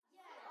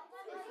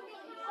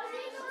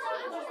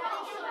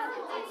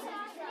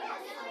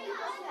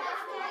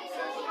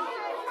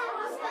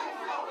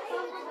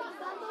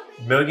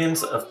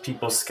Millions of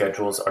people's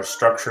schedules are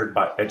structured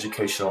by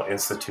educational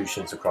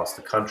institutions across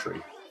the country.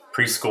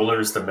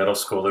 Preschoolers, the middle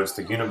schoolers,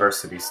 the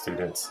university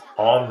students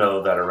all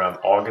know that around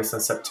August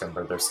and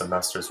September their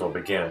semesters will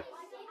begin.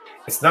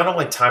 It's not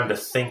only time to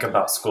think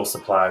about school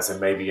supplies and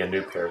maybe a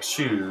new pair of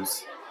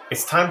shoes,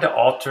 it's time to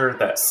alter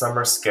that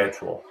summer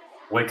schedule,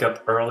 wake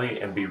up early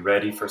and be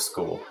ready for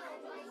school.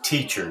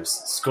 Teachers,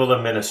 school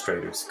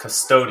administrators,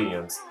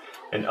 custodians,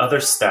 and other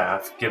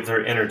staff give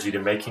their energy to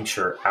making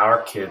sure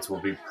our kids will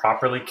be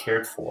properly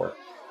cared for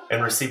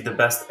and receive the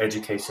best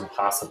education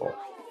possible.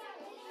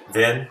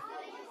 Then,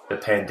 the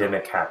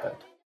pandemic happened.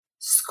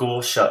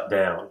 School shut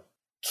down.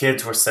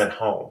 Kids were sent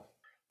home.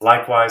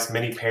 Likewise,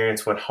 many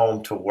parents went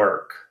home to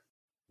work.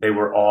 They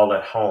were all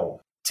at home,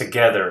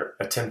 together,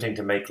 attempting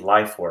to make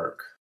life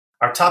work.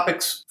 Our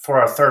topics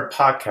for our third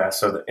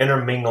podcast are the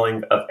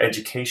intermingling of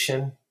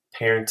education,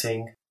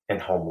 parenting,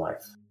 and home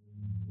life.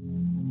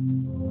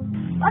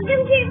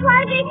 Welcome to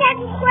Project at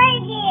the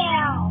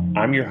Playground.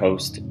 I'm your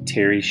host,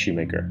 Terry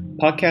Shoemaker.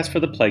 Podcast for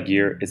the Plague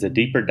Year is a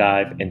deeper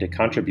dive into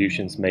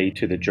contributions made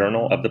to the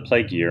Journal of the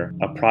Plague Year,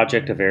 a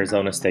project of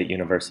Arizona State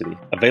University.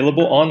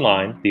 Available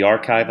online, the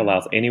archive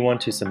allows anyone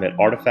to submit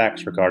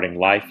artifacts regarding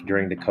life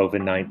during the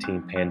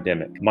COVID-19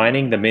 pandemic.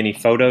 Mining the many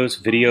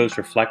photos, videos,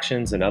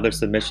 reflections, and other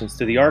submissions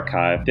to the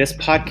archive, this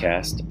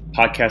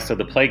podcast of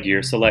the Plague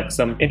Year, selects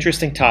some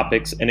interesting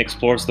topics and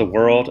explores the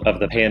world of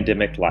the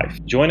pandemic life.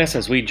 Join us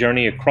as we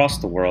journey across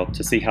the world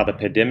to see how the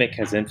pandemic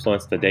has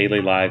influenced the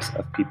daily lives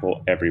of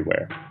people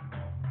everywhere.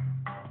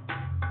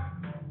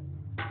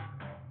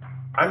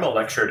 I'm a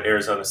lecturer at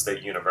Arizona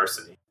State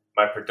University.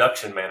 My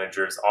production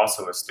manager is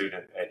also a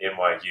student at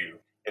NYU.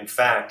 In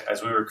fact,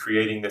 as we were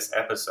creating this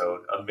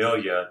episode,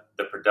 Amelia,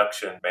 the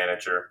production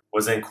manager,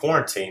 was in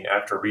quarantine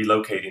after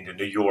relocating to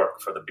New York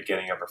for the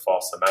beginning of her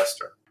fall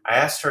semester. I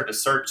asked her to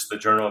search the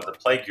Journal of the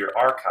Plague Year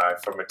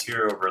archive for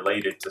material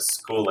related to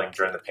schooling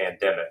during the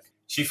pandemic.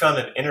 She found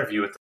an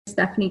interview with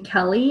Stephanie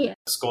Kelly,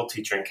 a school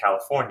teacher in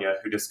California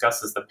who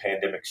discusses the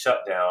pandemic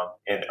shutdown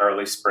in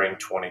early spring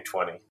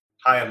 2020.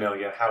 Hi,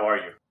 Amelia. How are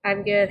you?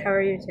 I'm good. How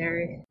are you,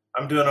 Terry?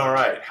 I'm doing all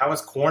right. How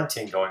is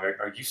quarantine going?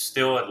 Are you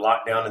still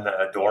locked down in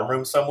a dorm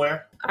room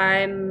somewhere?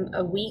 I'm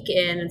a week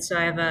in, and so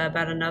I have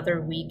about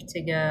another week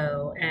to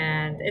go,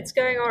 and it's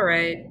going all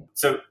right.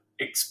 So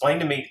explain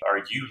to me, are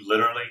you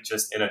literally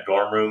just in a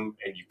dorm room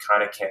and you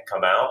kind of can't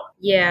come out?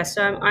 Yeah,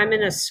 so I'm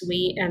in a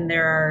suite, and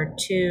there are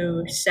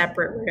two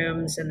separate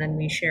rooms, and then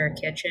we share a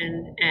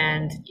kitchen.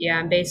 And yeah,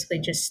 I'm basically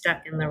just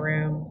stuck in the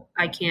room.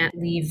 I can't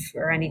leave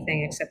or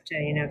anything except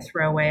to,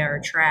 throw away our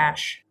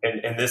trash.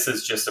 And this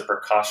is just a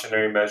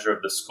precautionary measure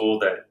of the school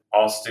that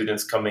all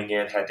students coming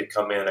in had to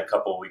come in a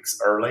couple weeks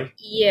early?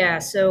 Yeah,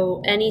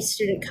 so any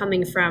student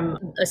coming from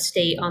a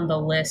state on the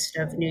list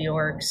of New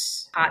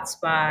York's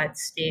hotspot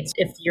states,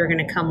 if you're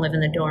going to come live in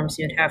the dorms,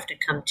 you'd have to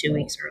come 2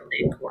 weeks early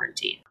in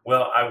quarantine.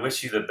 Well, I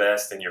wish you the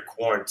best in your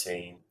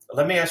quarantine.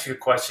 Let me ask you a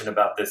question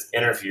about this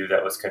interview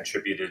that was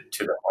contributed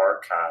to the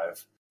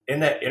archive. In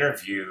that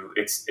interview,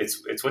 it's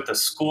with a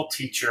school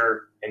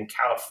teacher in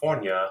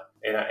California,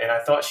 and I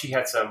thought she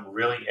had some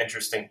really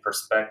interesting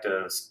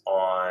perspectives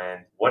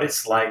on what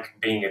it's like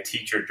being a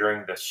teacher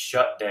during the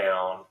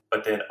shutdown,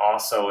 but then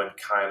also in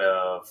kind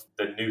of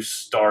the new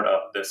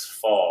startup this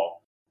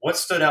fall. What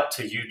stood out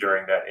to you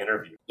during that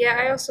interview? Yeah,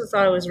 I also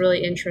thought it was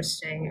really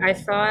interesting. I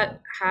thought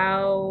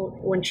how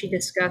when she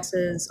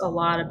discusses a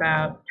lot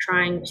about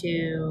trying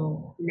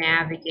to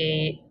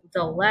navigate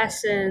the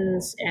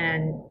lessons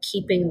and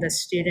keeping the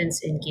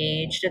students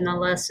engaged in the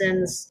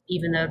lessons,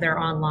 even though they're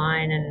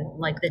online, and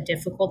like the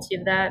difficulty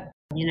of that.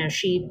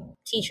 She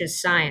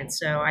teaches science,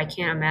 so I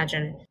can't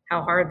imagine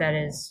how hard that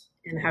is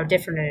and how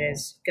different it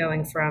is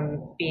going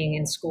from being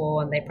in school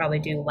and they probably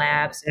do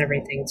labs and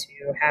everything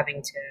to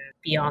having to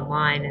be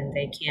online and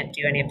they can't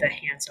do any of the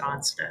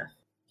hands-on stuff.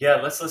 Yeah,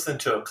 let's listen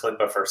to a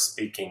clip of her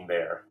speaking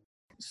there.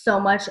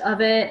 So much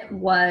of it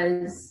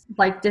was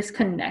like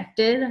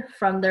disconnected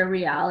from their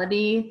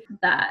reality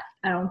that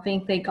I don't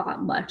think they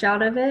got much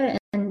out of it.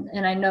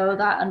 And I know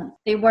that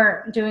they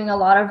weren't doing a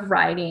lot of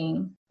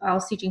writing. I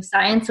was teaching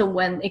science, so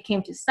when it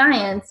came to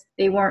science,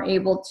 they weren't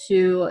able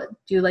to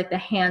do like the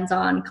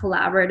hands-on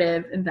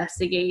collaborative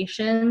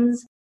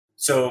investigations.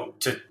 So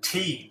to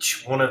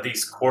teach one of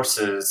these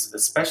courses,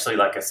 especially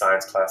like a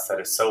science class that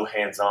is so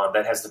hands-on,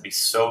 that has to be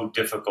so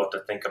difficult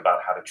to think about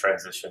how to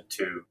transition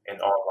to an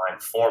online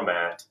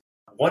format.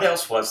 What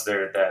else was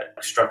there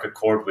that struck a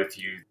chord with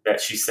you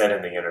that she said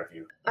in the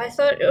interview? I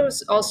thought it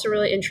was also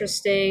really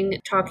interesting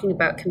talking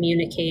about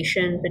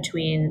communication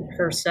between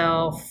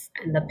herself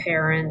and the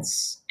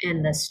parents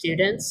and the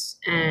students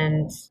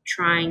and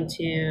trying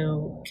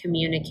to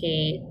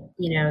communicate,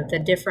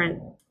 the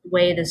different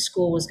way the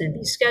school was going to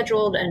be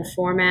scheduled and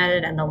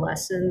formatted and the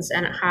lessons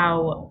and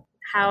how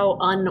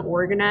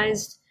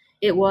unorganized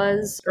it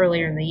was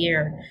earlier in the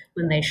year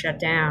when they shut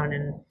down.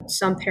 And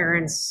some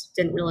parents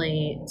didn't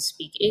really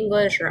speak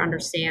English or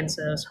understand,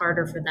 so it was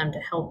harder for them to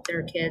help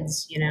their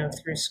kids,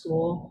 through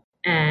school.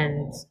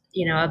 And,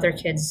 other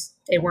kids,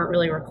 they weren't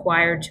really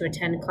required to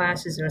attend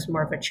classes. It was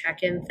more of a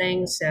check-in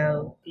thing.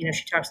 So,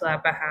 she talks a lot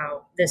about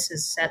how this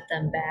has set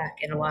them back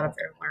in a lot of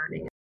their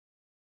learning.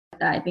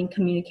 I think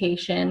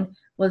communication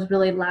was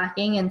really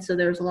lacking. And so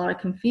there was a lot of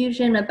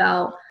confusion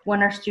about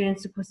when are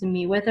students supposed to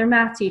meet with their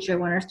math teacher,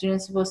 when are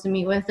students supposed to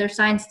meet with their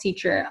science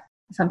teacher.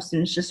 Some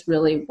students just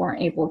really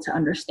weren't able to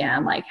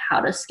understand like how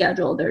to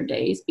schedule their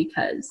days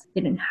because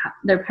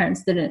their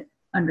parents didn't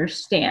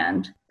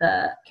understand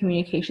the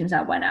communications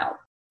that went out.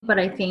 But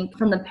I think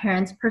from the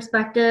parents'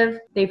 perspective,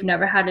 they've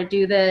never had to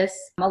do this.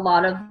 A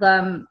lot of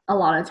them, a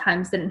lot of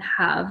times didn't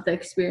have the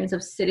experience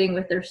of sitting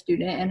with their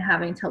student and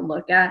having to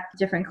look at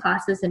different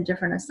classes and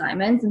different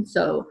assignments. And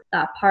so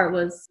that part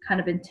was kind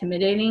of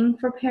intimidating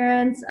for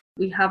parents.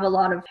 We have a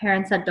lot of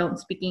parents that don't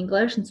speak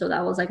English, and so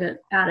that was like an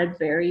added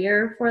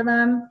barrier for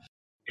them.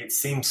 It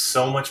seems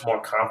so much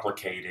more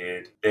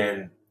complicated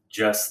than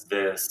just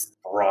this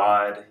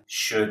broad,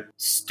 should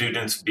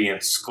students be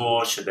in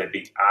school? Should they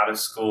be out of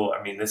school?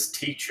 I mean, this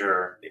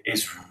teacher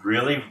is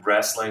really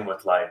wrestling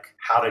with like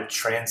how to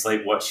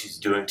translate what she's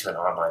doing to an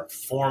online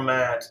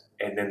format.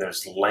 And then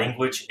there's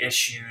language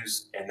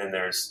issues. And then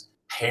there's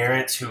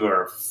parents who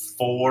are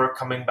for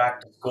coming back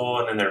to school.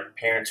 And then there are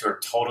parents who are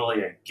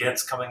totally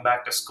against coming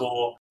back to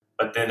school.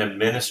 But then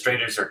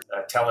administrators are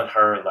telling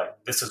her,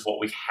 like, this is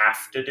what we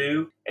have to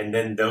do. And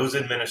then those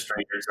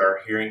administrators are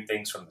hearing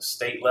things from the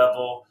state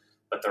level,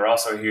 but they're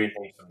also hearing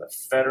things from the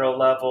federal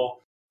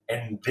level.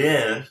 And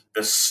then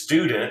the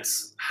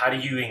students, how do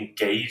you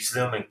engage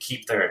them and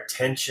keep their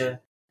attention?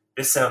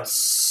 This sounds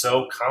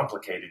so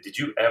complicated. Did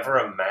you ever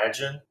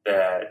imagine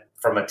that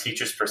from a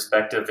teacher's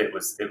perspective, it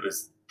was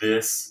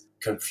this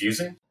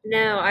confusing?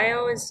 No, I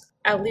always,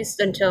 at least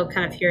until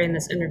kind of hearing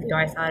this interview,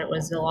 I thought it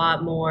was a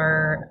lot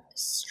more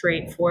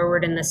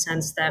straightforward in the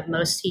sense that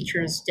most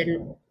teachers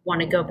didn't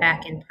want to go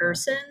back in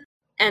person.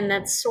 And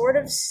that sort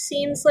of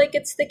seems like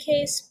it's the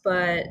case,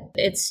 but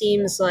it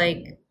seems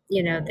like,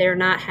 they're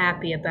not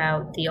happy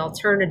about the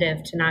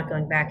alternative to not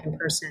going back in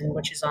person,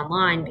 which is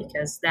online,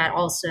 because that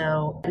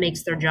also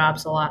makes their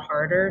jobs a lot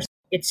harder.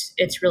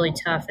 It's really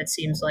tough, it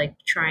seems like,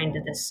 trying to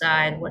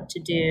decide what to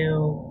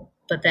do,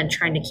 but then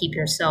trying to keep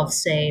yourself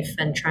safe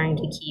and trying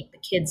to keep the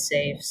kids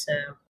safe. So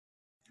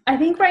I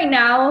think right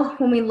now,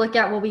 when we look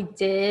at what we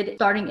did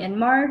starting in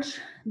March,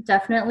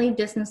 definitely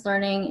distance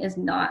learning is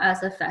not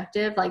as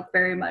effective, like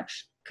very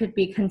much could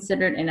be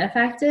considered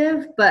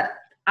ineffective. But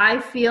I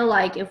feel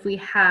like if we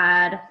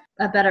had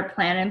a better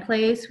plan in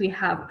place, we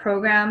have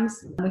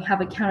programs, we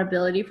have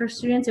accountability for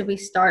students. If we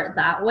start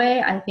that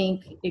way, I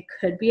think it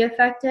could be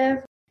effective.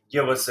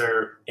 Yeah, was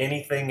there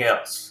anything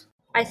else?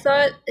 I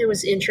thought it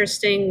was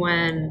interesting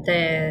when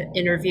the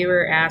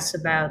interviewer asked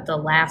about the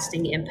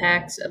lasting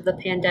impacts of the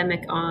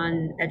pandemic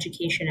on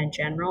education in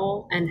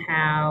general, and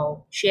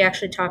how she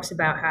actually talks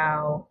about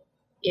how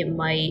it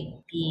might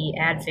be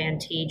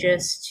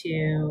advantageous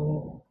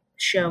to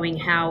showing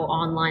how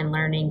online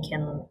learning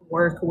can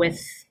work with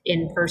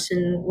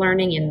in-person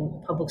learning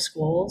in public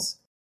schools,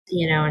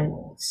 and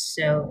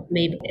so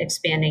maybe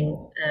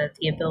expanding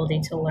the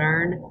ability to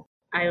learn.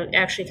 I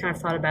actually kind of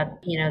thought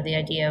about, the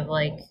idea of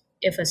like,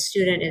 if a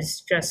student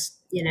is just,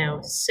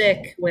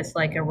 sick with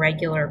like a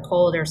regular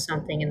cold or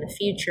something in the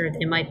future,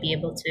 they might be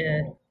able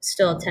to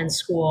still attend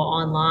school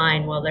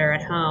online while they're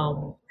at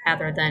home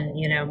rather than,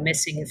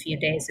 missing a few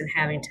days and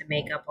having to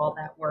make up all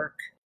that work.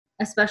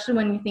 Especially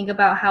when you think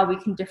about how we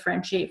can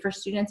differentiate for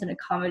students and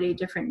accommodate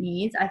different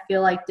needs. I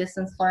feel like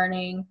distance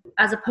learning,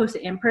 as opposed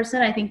to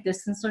in-person, I think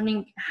distance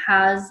learning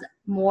has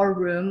more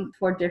room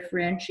for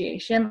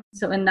differentiation.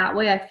 So in that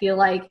way, I feel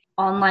like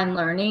online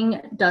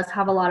learning does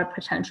have a lot of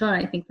potential,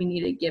 and I think we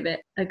need to give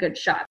it a good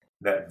shot.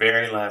 That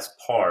very last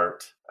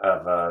part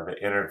of the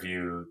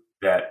interview,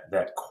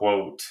 that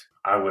quote,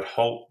 I would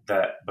hope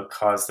that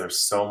because there's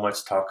so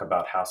much talk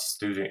about how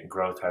student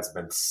growth has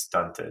been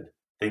stunted,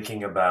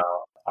 thinking about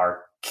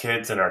our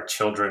kids and our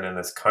children in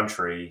this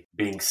country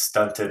being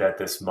stunted at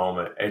this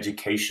moment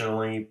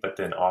educationally, but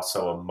then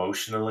also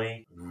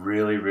emotionally,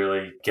 really,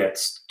 really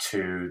gets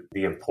to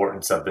the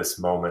importance of this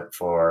moment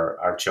for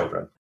our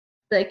children.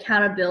 The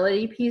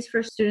accountability piece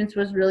for students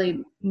was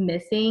really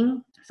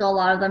missing. So a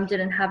lot of them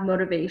didn't have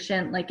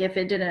motivation, like if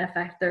it didn't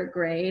affect their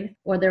grade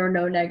or there were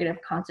no negative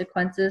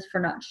consequences for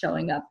not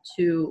showing up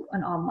to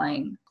an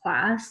online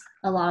class,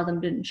 a lot of them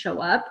didn't show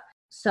up.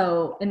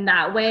 So in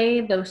that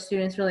way, those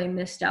students really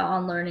missed out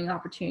on learning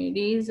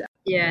opportunities.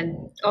 Yeah,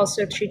 and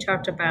also she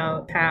talked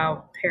about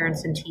how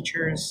parents and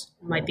teachers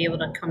might be able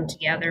to come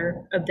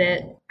together a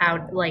bit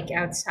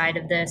outside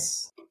of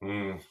this.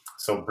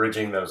 So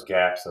bridging those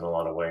gaps in a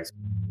lot of ways.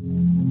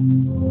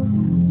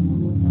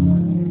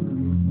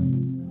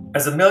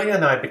 As Amelia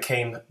and I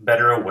became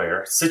better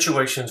aware,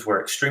 situations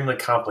were extremely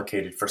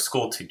complicated for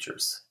school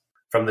teachers.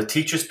 From the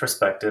teacher's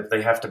perspective,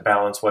 they have to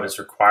balance what is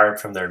required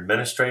from their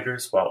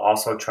administrators while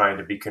also trying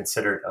to be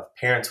considerate of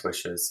parents'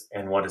 wishes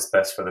and what is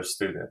best for their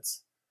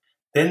students.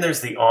 Then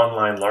there's the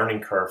online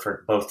learning curve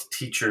for both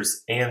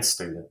teachers and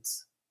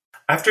students.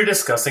 After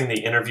discussing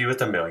the interview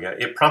with Amelia,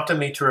 it prompted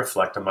me to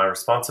reflect on my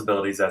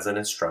responsibilities as an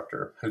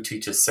instructor who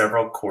teaches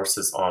several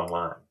courses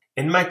online.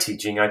 In my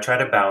teaching, I try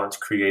to balance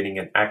creating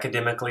an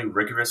academically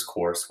rigorous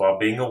course while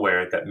being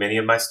aware that many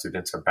of my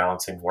students are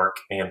balancing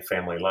work and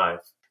family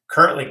life.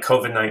 Currently,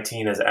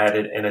 COVID-19 has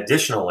added an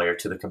additional layer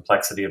to the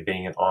complexity of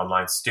being an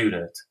online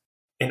student.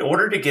 In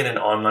order to get an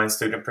online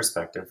student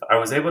perspective, I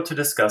was able to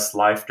discuss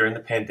life during the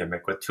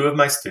pandemic with two of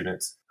my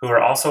students who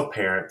are also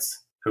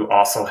parents who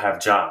also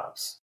have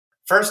jobs.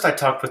 First, I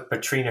talked with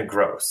Patrina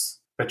Gross.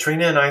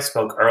 Patrina and I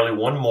spoke early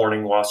one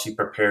morning while she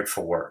prepared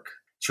for work.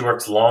 She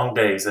works long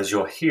days, as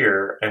you'll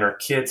hear, and her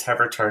kids have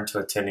returned to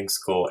attending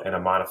school in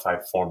a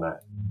modified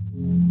format.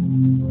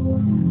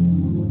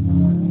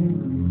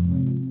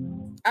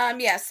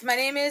 Yes, my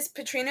name is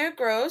Patrina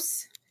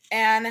Gross,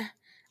 and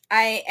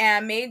I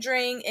am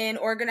majoring in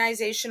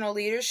organizational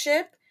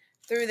leadership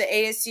through the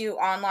ASU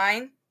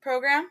online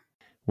program.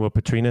 Well,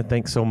 Patrina,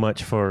 thanks so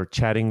much for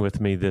chatting with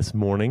me this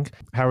morning.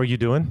 How are you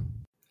doing?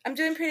 I'm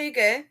doing pretty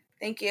good.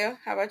 Thank you.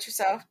 How about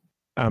yourself?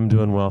 I'm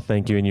doing well,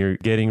 thank you. And you're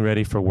getting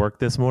ready for work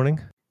this morning?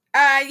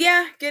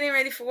 Yeah, getting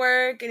ready for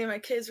work, getting my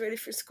kids ready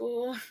for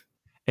school.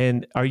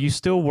 And are you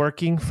still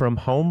working from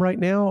home right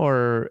now,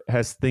 or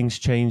has things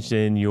changed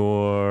in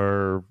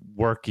your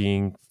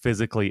working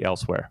physically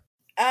elsewhere?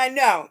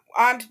 No,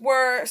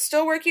 we're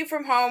still working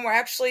from home. We're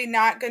actually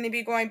not going to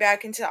be going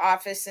back into the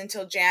office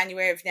until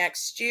January of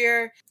next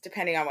year,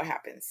 depending on what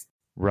happens.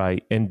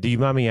 Right. And do you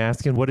mind me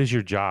asking, what is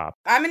your job?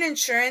 I'm an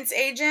insurance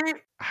agent.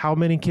 How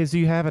many kids do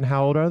you have and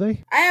how old are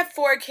they? I have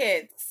 4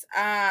 kids.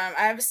 I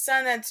have a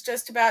son that's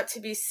just about to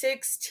be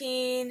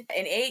 16,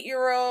 an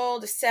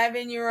 8-year-old, a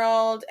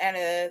 7-year-old, and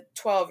a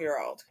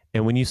 12-year-old.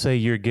 And when you say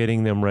you're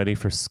getting them ready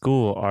for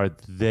school, are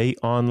they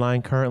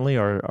online currently,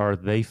 or are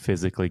they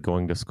physically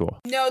going to school?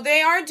 No,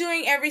 they are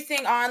doing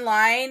everything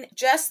online.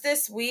 Just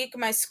this week,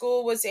 my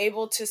school was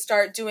able to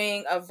start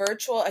doing a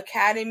virtual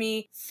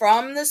academy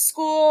from the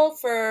school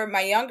for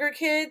my younger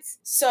kids.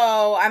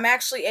 So I'm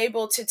actually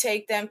able to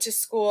take them to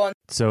school.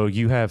 So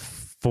you have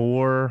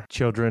 4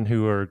 children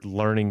who are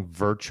learning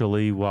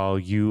virtually while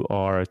you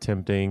are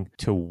attempting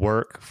to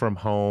work from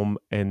home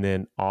and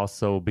then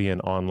also be an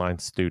online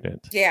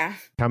student. Yeah.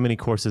 How many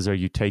courses are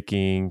you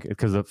taking?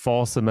 Because the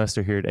fall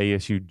semester here at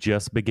ASU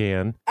just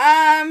began.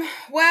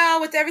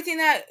 Well, with everything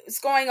that is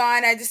going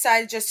on, I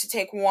decided just to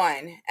take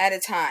one at a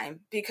time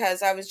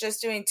because I was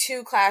just doing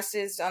 2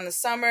 classes on the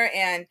summer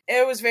and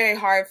it was very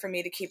hard for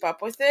me to keep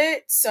up with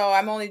it. So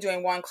I'm only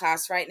doing 1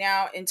 class right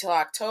now until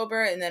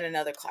October and then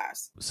another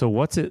class. So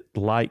what's it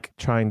like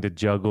trying to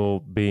juggle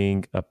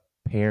being a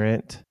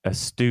parent, a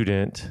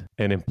student,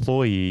 an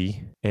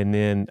employee, and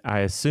then I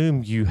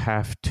assume you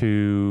have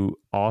to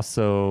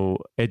also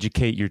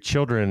educate your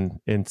children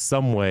in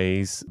some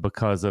ways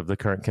because of the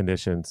current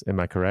conditions. Am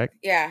I correct?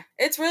 Yeah,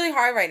 it's really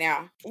hard right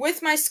now.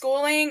 With my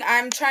schooling,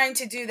 I'm trying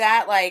to do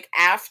that like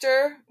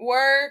after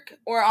work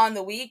or on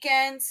the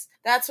weekends.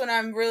 That's when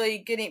I'm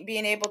really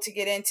being able to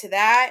get into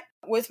that.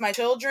 With my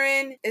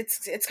children,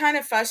 it's kind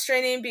of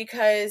frustrating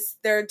because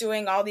they're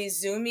doing all these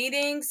Zoom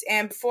meetings.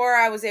 And before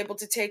I was able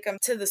to take them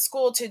to the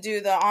school to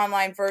do the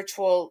online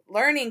virtual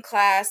learning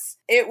class,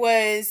 it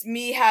was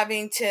me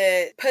having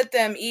to put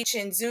them each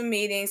in Zoom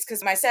meetings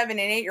because my 7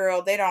 and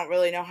 8-year-old, they don't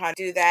really know how to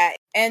do that.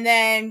 And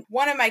then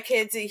one of my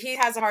kids, he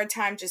has a hard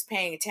time just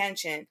paying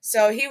attention.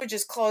 So he would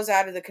just close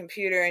out of the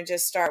computer and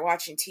just start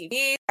watching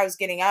TV. I was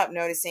getting up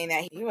noticing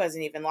that he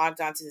wasn't even logged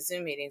onto the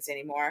Zoom meetings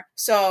anymore.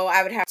 So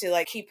I would have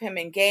to keep him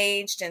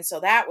engaged. And so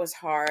that was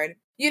hard.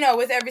 You know,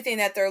 with everything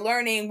that they're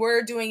learning,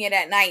 we're doing it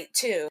at night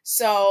too.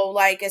 So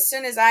as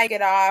soon as I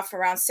get off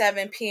around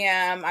 7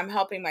 p.m., I'm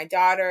helping my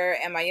daughter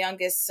and my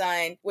youngest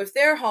son with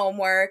their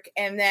homework.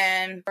 And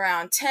then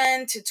around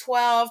 10 to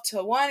 12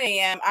 to 1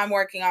 a.m., I'm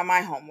working on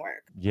my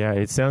homework. Yeah,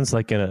 it sounds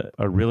like a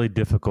really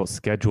difficult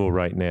schedule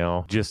right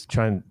now, just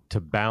trying to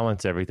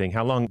balance everything.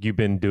 How long have you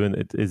been doing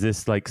it? Is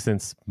this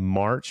since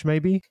March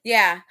maybe?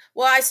 Yeah.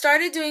 Well, I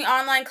started doing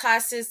online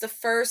classes the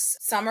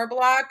first summer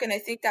block, and I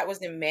think that was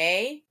in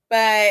May.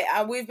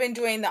 But we've been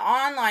doing the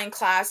online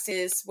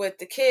classes with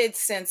the kids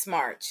since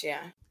March,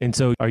 yeah. And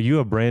so are you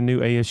a brand new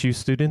ASU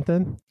student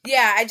then?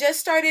 Yeah, I just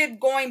started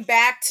going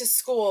back to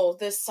school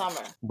this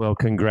summer. Well,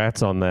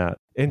 congrats on that.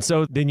 And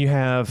so then you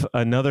have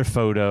another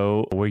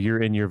photo where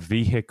you're in your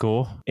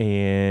vehicle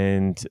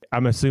and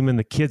I'm assuming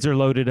the kids are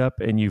loaded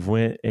up and you've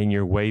went and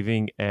you're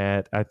waving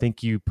at, I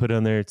think you put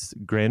on there, it's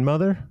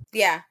grandmother?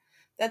 Yeah,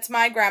 that's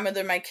my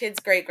grandmother, my kid's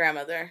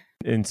great-grandmother.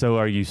 And so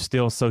are you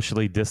still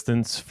socially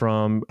distanced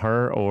from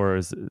her, or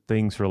is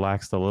things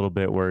relaxed a little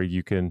bit where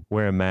you can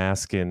wear a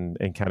mask and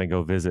kind of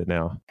go visit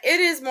now? It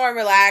is is more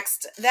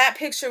relaxed. That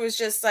picture was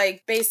just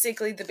like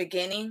basically the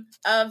beginning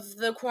of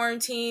the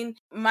quarantine.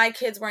 My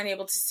kids weren't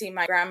able to see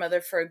my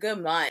grandmother for a good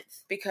month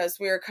because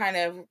we were kind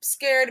of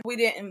scared. We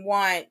didn't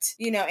want,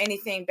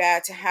 anything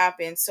bad to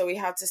happen. So we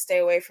had to stay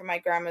away from my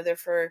grandmother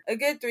for a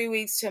good 3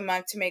 weeks to a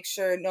month to make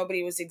sure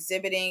nobody was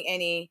exhibiting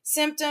any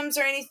symptoms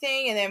or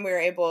anything. And then we were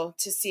able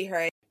to see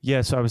her.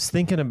 Yeah, so I was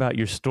thinking about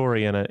your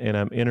story, and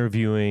I'm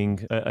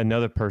interviewing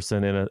another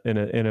person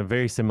in a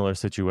very similar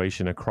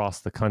situation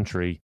across the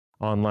country,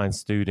 online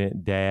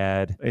student,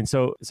 dad, and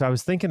so I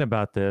was thinking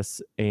about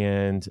this,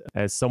 and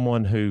as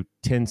someone who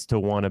tends to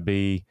want to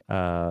be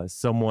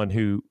someone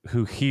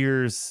who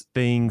hears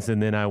things,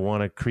 and then I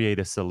want to create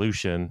a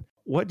solution.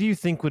 What do you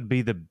think would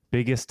be the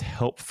biggest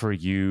help for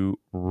you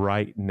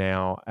right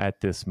now at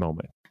this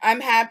moment?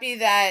 I'm happy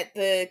that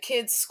the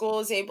kids'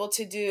 school is they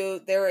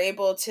were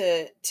able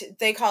to,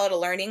 they call it a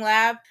learning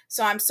lab.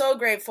 So I'm so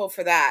grateful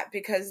for that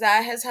because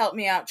that has helped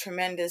me out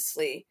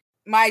tremendously.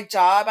 My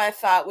job, I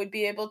thought, would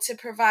be able to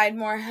provide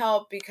more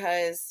help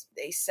because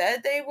they said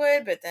they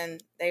would, but then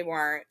they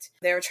weren't.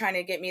 They were trying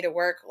to get me to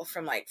work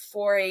from like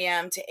 4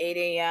 a.m. to 8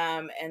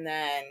 a.m. and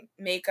then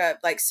make up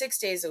like 6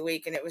 days a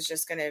week. And it was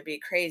just going to be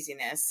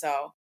craziness.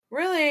 So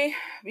really,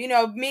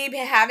 me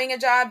having a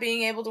job,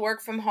 being able to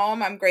work from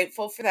home, I'm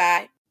grateful for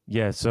that.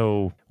 Yeah,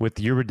 so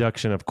with your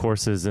reduction of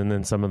courses and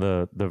then some of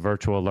the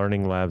virtual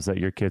learning labs that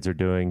your kids are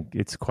doing,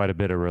 it's quite a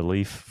bit of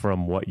relief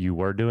from what you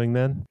were doing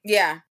then?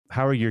 Yeah.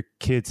 How are your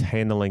kids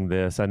handling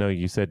this? I know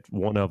you said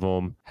one of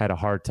them had a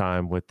hard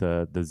time with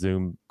the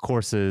Zoom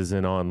courses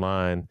and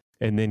online.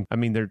 And then, I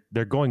mean,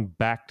 they're going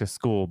back to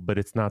school, but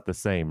it's not the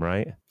same,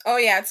 right? Oh,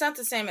 yeah, it's not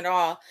the same at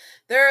all.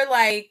 They're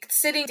like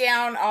sitting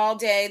down all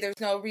day. There's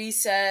no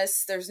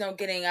recess. There's no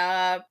getting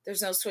up.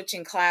 There's no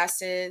switching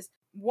classes.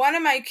 One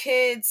of my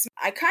kids,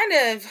 I kind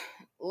of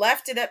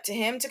left it up to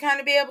him to kind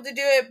of be able to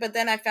do it, but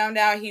then I found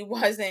out he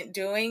wasn't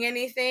doing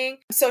anything.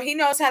 So he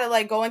knows how to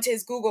like go into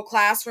his Google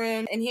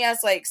Classroom, and he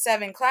has like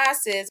 7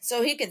 classes,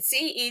 so he could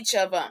see each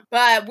of them.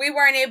 But we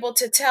weren't able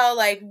to tell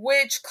like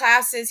which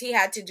classes he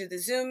had to do the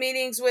Zoom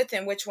meetings with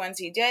and which ones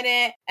he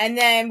didn't. And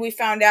then we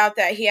found out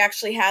that he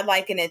actually had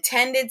like an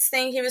attendance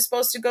thing he was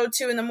supposed to go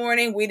to in the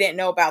morning. We didn't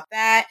know about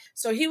that.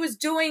 So he was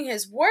doing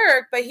his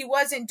work, but he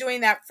wasn't doing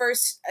that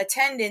first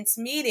attendance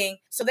meeting.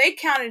 So they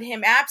counted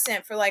him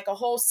absent for like a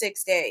whole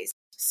 6 days.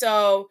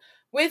 So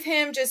with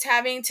him just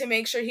having to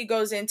make sure he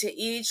goes into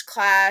each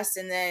class,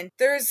 and then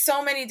there's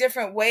so many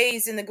different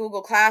ways in the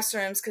Google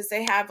Classrooms because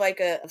they have like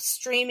a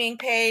streaming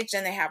page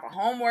and they have a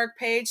homework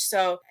page.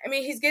 So, I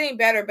mean, he's getting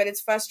better, but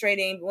it's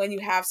frustrating when you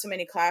have so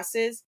many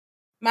classes.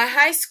 My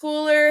high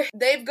schooler,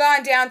 they've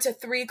gone down to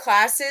 3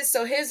 classes,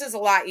 so his is a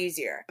lot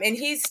easier. And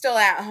he's still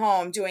at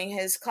home doing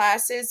his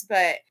classes,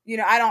 but,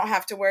 I don't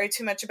have to worry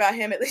too much about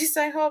him. At least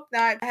I hope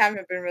not. I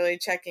haven't been really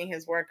checking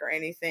his work or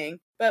anything.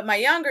 But my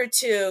younger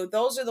 2,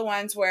 those are the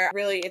ones where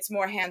really it's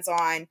more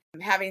hands-on,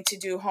 having to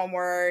do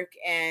homework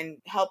and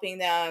helping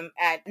them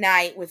at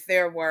night with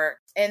their work.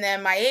 And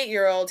then my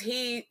 8-year-old,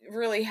 he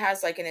really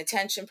has like an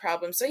attention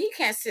problem, so he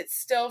can't sit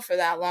still for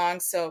that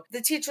long. So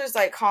the teacher's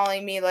like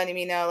calling me, letting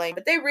me know, like,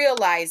 but they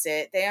realize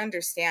it. They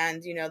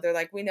understand, they're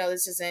like, we know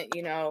this isn't,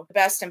 the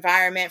best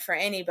environment for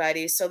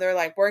anybody. So they're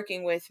like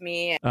working with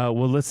me.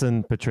 Well,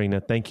 listen,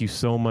 Patrina, thank you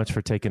so much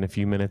for taking a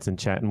few minutes and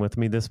chatting with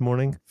me this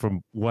morning.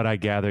 From what I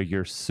gather,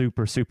 you're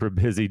super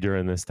busy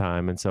during this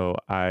time. And so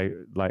I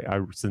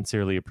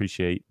sincerely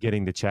appreciate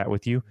getting to chat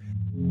with you.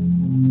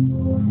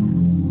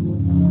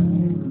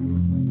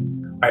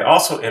 I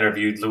also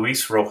interviewed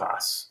Luis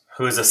Rojas,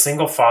 who is a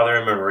single father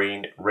and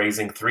Marine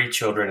raising 3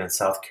 children in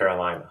South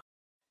Carolina.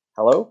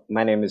 Hello,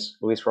 my name is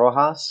Luis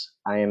Rojas.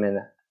 I am an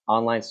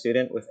online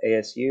student with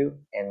ASU,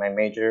 and my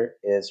major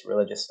is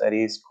Religious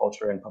Studies,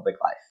 Culture, and Public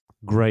Life.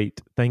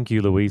 Great. Thank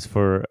you, Luis,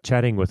 for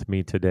chatting with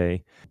me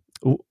today.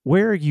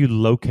 Where are you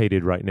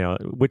located right now?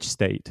 Which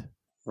state?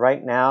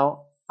 Right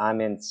now,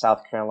 I'm in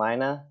South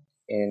Carolina,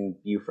 in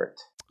Beaufort.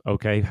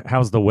 Okay.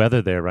 How's the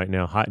weather there right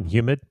now? Hot and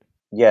humid?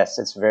 Yes,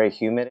 it's very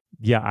humid.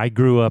 Yeah, I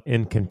grew up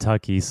in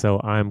Kentucky, so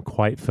I'm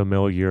quite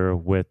familiar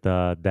with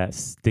that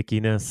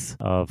stickiness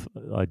of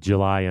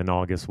July and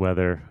August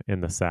weather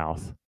in the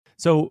South.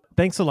 So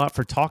thanks a lot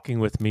for talking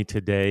with me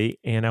today.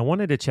 And I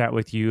wanted to chat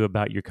with you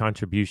about your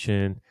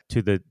contribution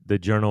to the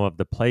Journal of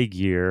the Plague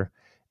Year.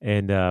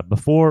 And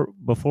before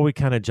we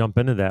kind of jump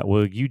into that,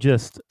 will you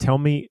just tell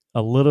me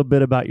a little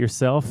bit about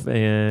yourself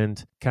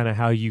and kind of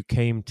how you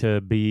came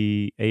to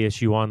be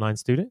ASU online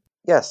student?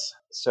 Yes.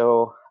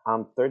 So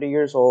I'm 30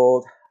 years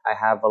old. I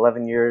have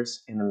 11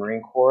 years in the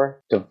Marine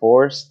Corps,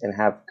 divorced, and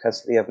have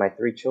custody of my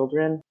 3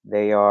 children.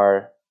 They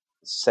are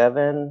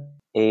 7,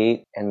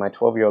 8, and my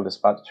 12-year-old is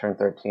about to turn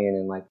 13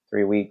 in like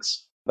 3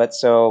 weeks. But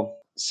so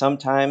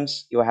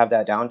sometimes you'll have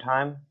that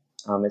downtime.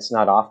 It's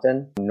not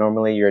often.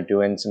 Normally you're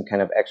doing some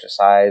kind of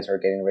exercise or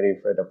getting ready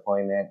for a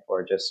deployment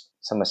or just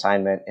some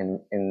assignment in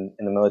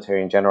the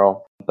military in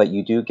general. But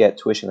you do get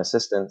tuition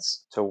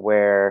assistance to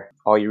where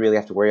all you really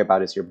have to worry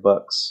about is your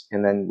books.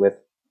 And then with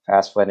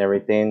FAFSA and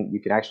everything, you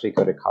can actually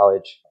go to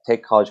college,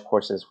 take college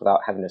courses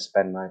without having to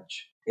spend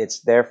much.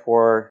 It's there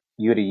for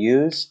you to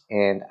use,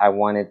 and I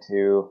wanted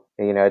to,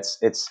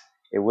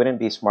 it wouldn't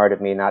be smart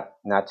of me not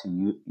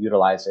to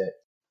utilize it.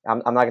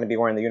 I'm not going to be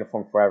wearing the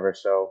uniform forever,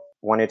 so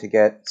wanted to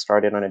get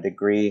started on a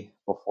degree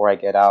before I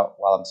get out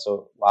while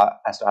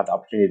I still have the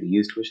opportunity to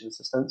use tuition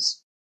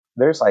assistance.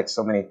 There's like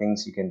so many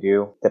things you can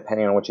do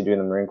depending on what you do in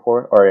the Marine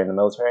Corps or in the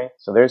military.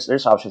 So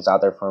there's options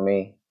out there for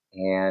me,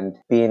 and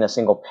being a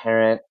single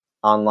parent,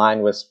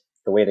 online was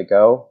the way to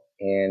go.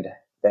 And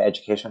the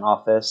education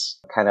office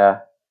kind of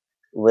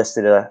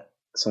listed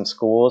some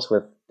schools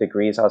with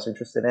degrees I was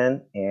interested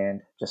in.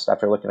 And just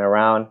after looking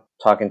around,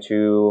 talking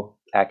to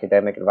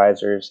academic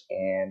advisors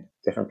and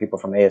different people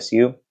from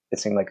ASU, it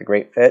seemed like a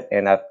great fit.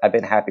 And I've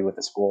been happy with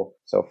the school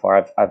so far.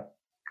 I've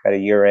got a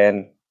year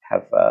in,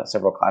 have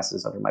several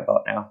classes under my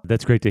belt now.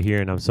 That's great to hear.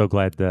 And I'm so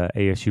glad the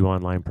ASU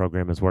online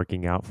program is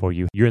working out for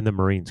you. You're in the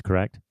Marines,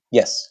 correct?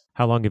 Yes.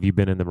 How long have you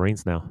been in the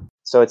Marines now?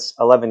 So it's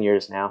 11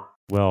 years now.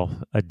 Well,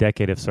 a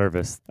decade of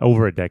service,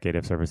 over a decade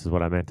of service is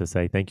what I meant to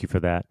say. Thank you for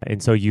that.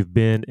 And so you've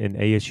been an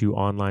ASU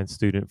online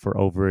student for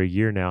over a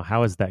year now.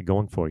 How is that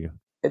going for you?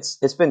 It's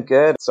been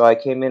good. So I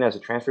came in as a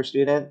transfer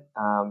student.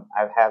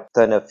 I have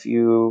done a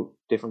few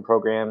different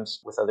programs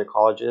with other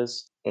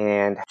colleges,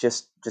 and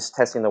just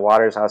testing the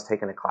waters. I was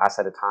taking a class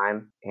at a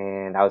time,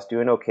 and I was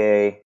doing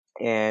okay.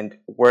 And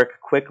work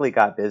quickly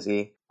got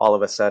busy all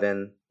of a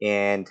sudden,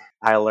 and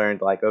I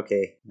learned like,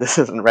 okay, this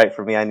isn't right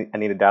for me. I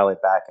need to dial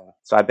it back. And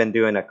so I've been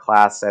doing a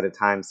class at a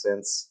time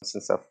since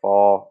the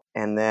fall.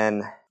 And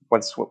then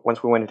once we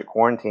went into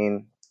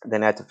quarantine,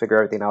 then I had to figure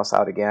everything else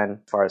out again.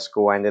 As far as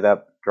school, I ended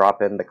up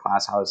dropping the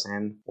class I was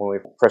in when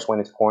we first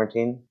went into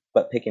quarantine,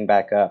 but picking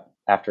back up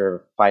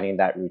after finding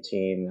that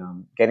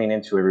routine, getting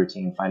into a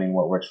routine, finding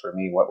what works for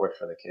me, what works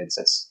for the kids.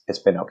 It's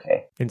been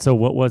okay. And so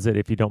what was it,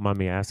 if you don't mind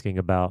me asking,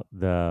 about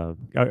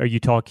are you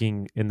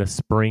talking in the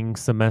spring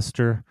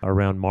semester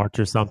around March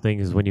or something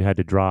is when you had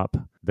to drop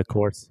the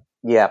course?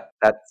 Yeah,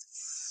 that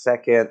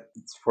second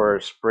for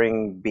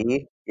spring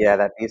B. Yeah,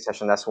 that B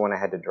session, that's the one I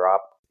had to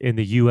drop. In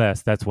the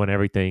U.S., that's when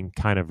everything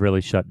kind of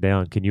really shut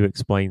down. Can you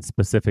explain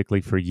specifically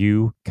for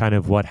you kind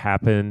of what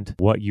happened,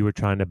 what you were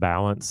trying to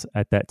balance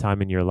at that time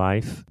in your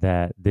life,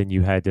 that then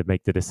you had to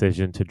make the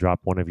decision to drop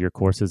one of your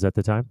courses at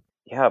the time?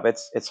 Yeah, but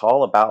it's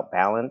all about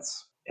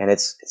balance, and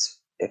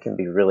it can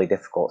be really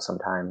difficult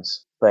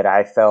sometimes. But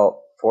I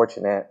felt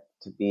fortunate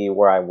to be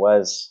where I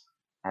was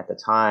at the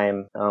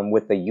time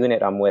with the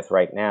unit I'm with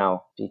right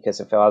now,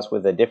 because if I was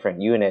with a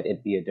different unit,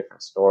 it'd be a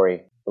different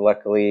story. But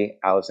luckily,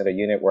 I was at a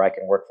unit where I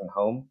can work from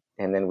home.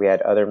 And then we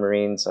had other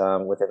Marines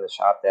within the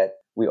shop that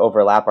we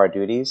overlap our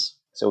duties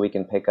so we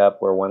can pick up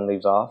where one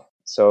leaves off.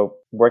 So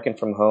working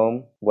from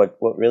home, what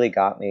really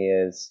got me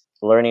is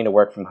learning to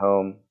work from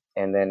home.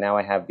 And then now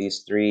I have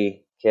these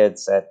 3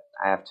 kids that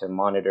I have to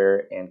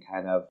monitor and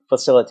kind of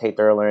facilitate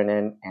their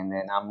learning. And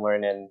then I'm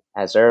learning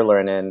as they're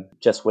learning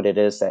just what it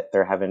is that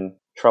they're having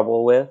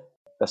trouble with,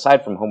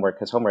 aside from homework,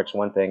 because homework's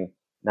one thing.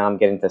 Now I'm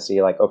getting to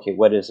see like, okay,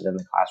 what is it in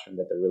the classroom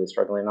that they're really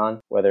struggling on?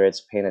 Whether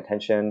it's paying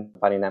attention,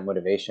 finding that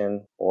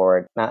motivation,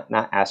 or not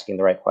asking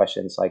the right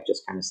questions, like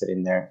just kind of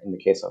sitting there. In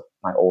the case of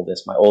my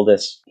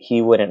oldest,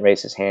 he wouldn't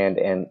raise his hand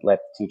and let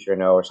the teacher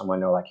know or someone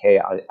know like,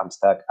 hey, I'm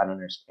stuck. I don't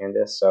understand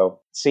this.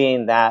 So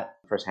seeing that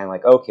firsthand,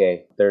 like,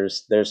 okay,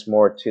 there's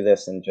more to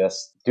this than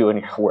just doing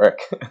your work.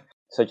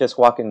 So just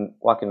walking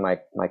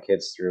my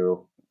kids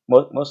through,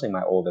 mostly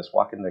my oldest,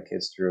 walking the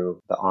kids through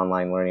the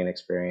online learning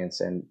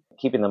experience and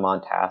keeping them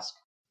on task.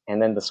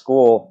 And then the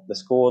school,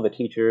 the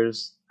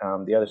teachers,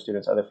 the other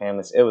students, other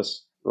families, it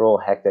was real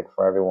hectic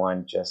for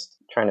everyone, just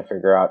trying to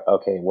figure out,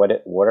 okay, what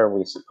are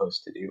we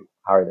supposed to do?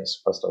 How are they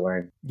supposed to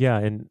learn? Yeah,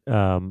 and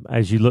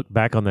as you look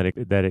back on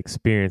that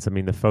experience, I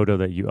mean, the photo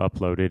that you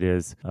uploaded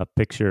is a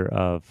picture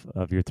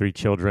of your 3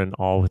 children,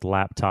 all with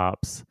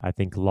laptops, I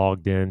think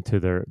logged into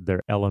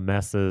their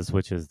LMSs,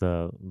 which is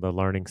the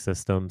learning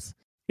systems.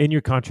 In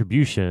your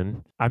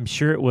contribution, I'm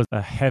sure it was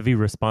a heavy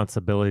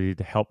responsibility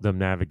to help them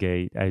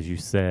navigate, as you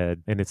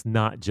said. And it's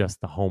not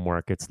just the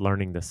homework, it's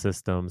learning the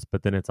systems,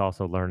 but then it's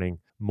also learning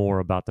more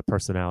about the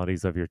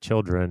personalities of your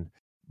children.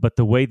 But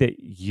the way that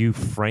you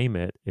frame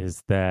it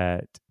is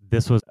that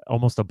this was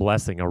almost a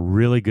blessing, a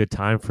really good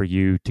time for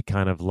you to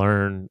kind of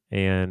learn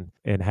and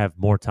have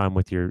more time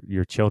with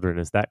your children.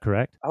 Is that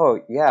correct? Oh,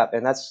 yeah.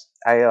 And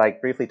I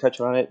like briefly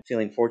touched on it,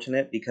 feeling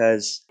fortunate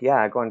because,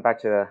 yeah, going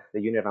back to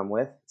the unit I'm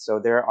with. So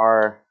there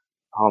are,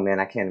 oh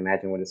man, I can't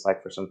imagine what it's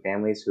like for some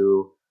families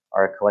who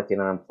are collecting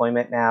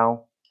unemployment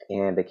now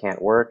and they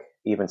can't work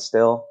even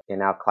still. And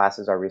now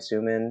classes are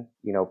resuming.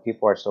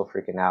 People are still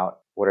freaking out.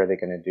 What are they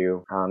going to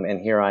do? And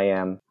here I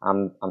am.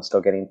 I'm still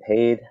getting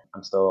paid.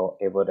 I'm still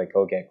able to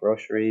go get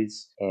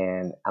groceries,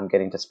 and I'm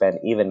getting to spend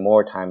even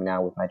more time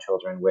now with my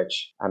children,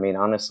 which, I mean,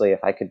 honestly,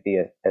 if I could be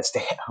a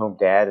stay-at-home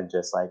dad and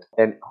just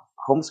and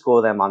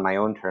homeschool them on my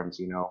own terms,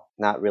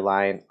 not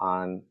relying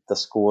on the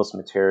school's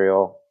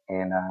material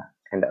and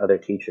other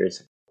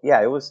teachers.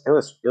 Yeah, it was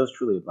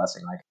truly a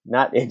blessing. Like,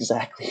 not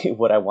exactly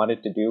what I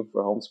wanted to do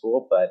for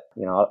homeschool, but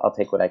I'll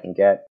take what I can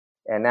get.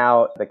 And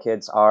now the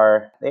kids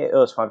it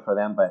was fun for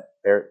them, but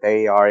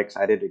they are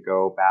excited to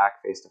go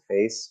back face to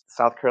face.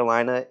 South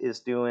Carolina is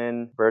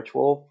doing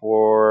virtual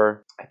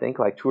for, I think,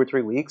 like 2 or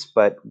 3 weeks,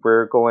 but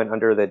we're going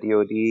under the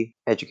DoD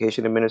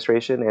Education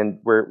Administration, and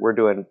we're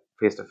doing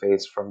face to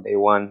face from day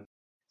one.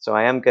 So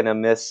I am going to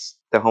miss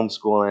the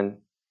homeschooling,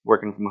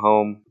 working from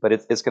home, but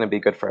it's going to be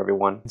good for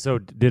everyone. So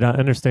did I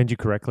understand you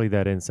correctly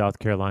that in South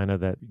Carolina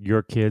that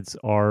your kids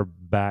are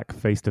back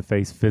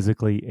face-to-face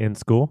physically in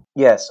school?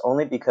 Yes,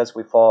 only because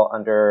we fall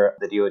under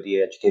the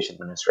DoD Education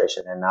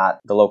Administration and not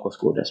the local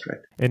school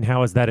district. And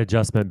how has that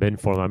adjustment been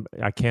for them?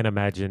 I can't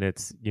imagine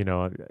it's,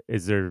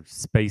 is there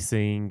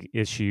spacing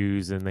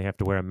issues and they have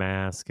to wear a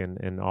mask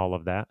and all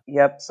of that?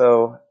 Yep,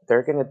 so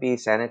they're going to be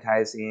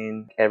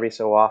sanitizing every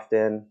so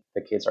often.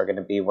 The kids are going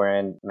to be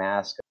wearing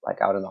masks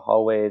like out in the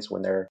hallways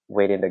when they're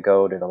waiting to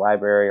go to the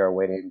library or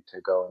waiting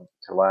to go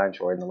to lunch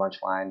or in the lunch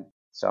line.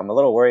 So I'm a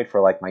little worried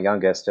for like my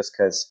youngest just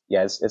because,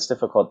 it's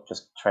difficult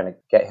just trying to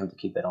get him to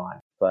keep it on.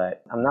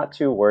 But I'm not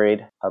too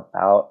worried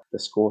about the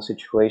school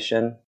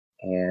situation.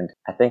 And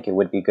I think it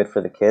would be good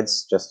for the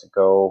kids just to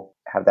go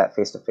have that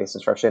face-to-face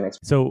instruction.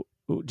 So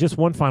just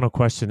one final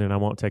question, and I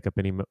won't take up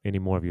any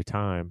more of your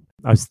time.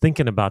 I was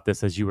thinking about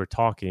this as you were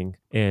talking,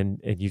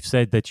 and you've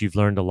said that you've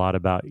learned a lot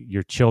about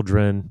your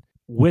children.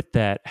 With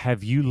that,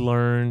 have you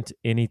learned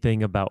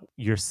anything about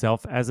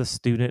yourself as a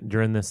student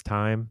during this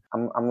time?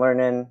 I'm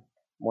learning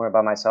more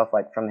about myself,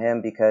 like from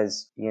him,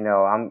 because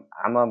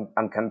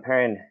I'm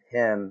comparing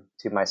him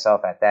to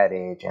myself at that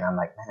age, and I'm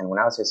like, man, when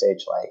I was his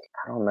age, like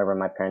I don't remember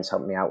my parents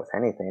helping me out with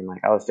anything.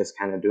 Like I was just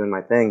kind of doing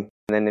my thing.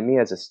 And then to me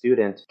as a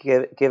student,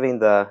 giving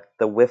the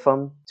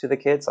WIFM to the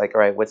kids, like,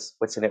 all right,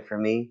 what's in it for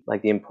me?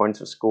 Like the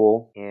importance of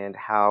school and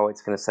how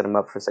it's going to set them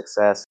up for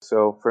success.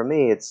 So for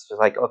me, it's just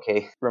like,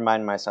 okay,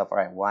 remind myself, all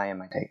right, why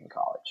am I taking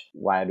college?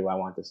 Why do I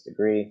want this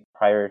degree?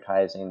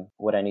 Prioritizing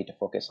what I need to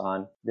focus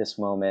on this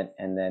moment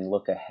and then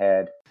look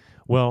ahead.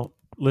 Well,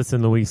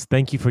 listen, Luis,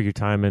 thank you for your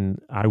time, and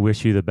I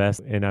wish you the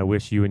best, and I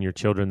wish you and your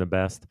children the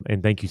best.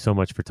 And thank you so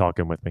much for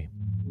talking with me.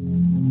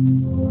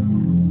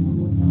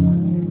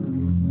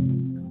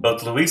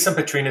 Both Luis and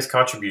Petrina's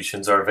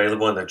contributions are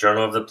available in the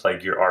Journal of the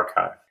Plague Year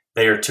archive.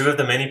 They are two of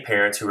the many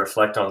parents who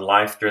reflect on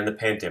life during the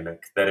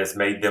pandemic that has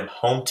made them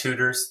home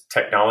tutors,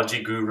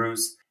 technology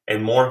gurus,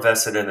 and more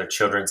invested in their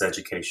children's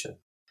education.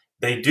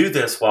 They do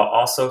this while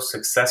also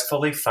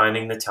successfully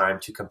finding the time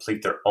to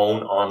complete their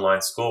own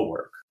online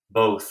schoolwork.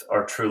 Both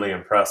are truly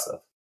impressive.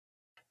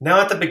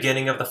 Now at the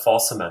beginning of the fall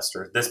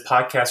semester, this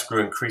podcast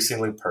grew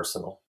increasingly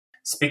personal.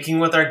 Speaking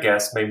with our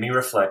guests made me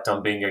reflect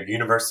on being a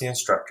university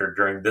instructor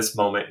during this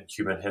moment in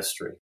human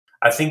history.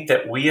 I think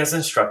that we as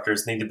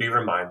instructors need to be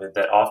reminded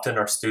that often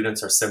our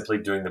students are simply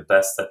doing the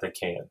best that they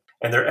can,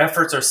 and their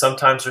efforts are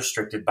sometimes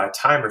restricted by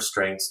time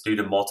restraints due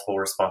to multiple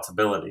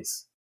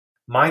responsibilities.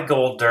 My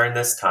goal during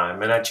this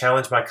time, and I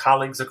challenge my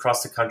colleagues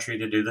across the country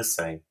to do the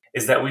same,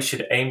 is that we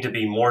should aim to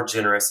be more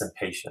generous and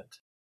patient.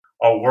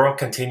 Our world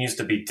continues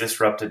to be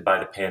disrupted by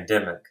the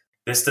pandemic.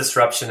 This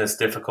disruption is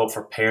difficult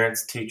for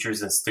parents,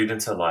 teachers, and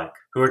students alike,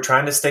 who are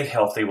trying to stay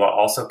healthy while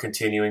also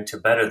continuing to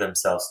better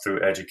themselves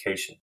through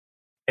education.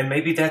 And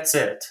maybe that's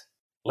it.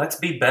 Let's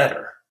be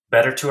better.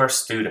 Better to our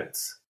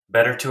students,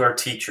 better to our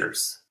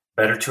teachers,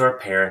 better to our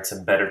parents,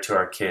 and better to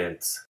our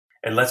kids.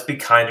 And let's be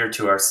kinder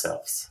to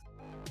ourselves.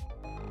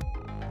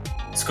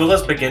 School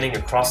is beginning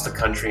across the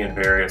country in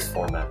various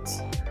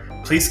formats.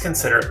 Please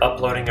consider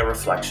uploading a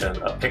reflection,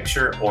 a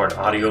picture, or an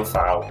audio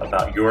file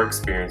about your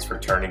experience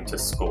returning to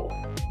school.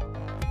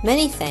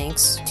 Many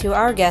thanks to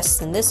our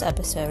guests in this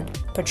episode,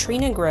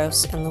 Petrina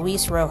Gross and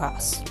Luis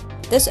Rojas.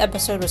 This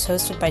episode was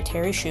hosted by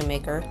Terry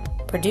Shoemaker,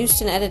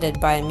 produced and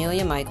edited by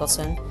Amelia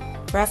Michelson,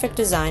 graphic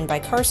design by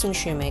Carson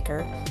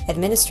Shoemaker,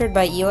 administered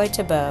by Eli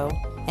Tabot,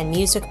 and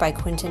music by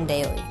Quentin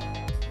Daly.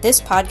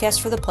 This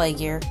podcast for the Plague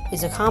Year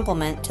is a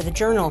complement to the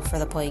Journal for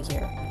the Plague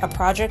Year, a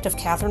project of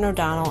Catherine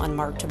O'Donnell and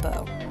Mark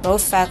Tabot,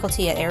 both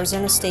faculty at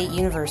Arizona State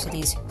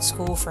University's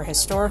School for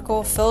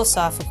Historical,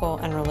 Philosophical,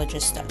 and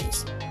Religious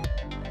Studies.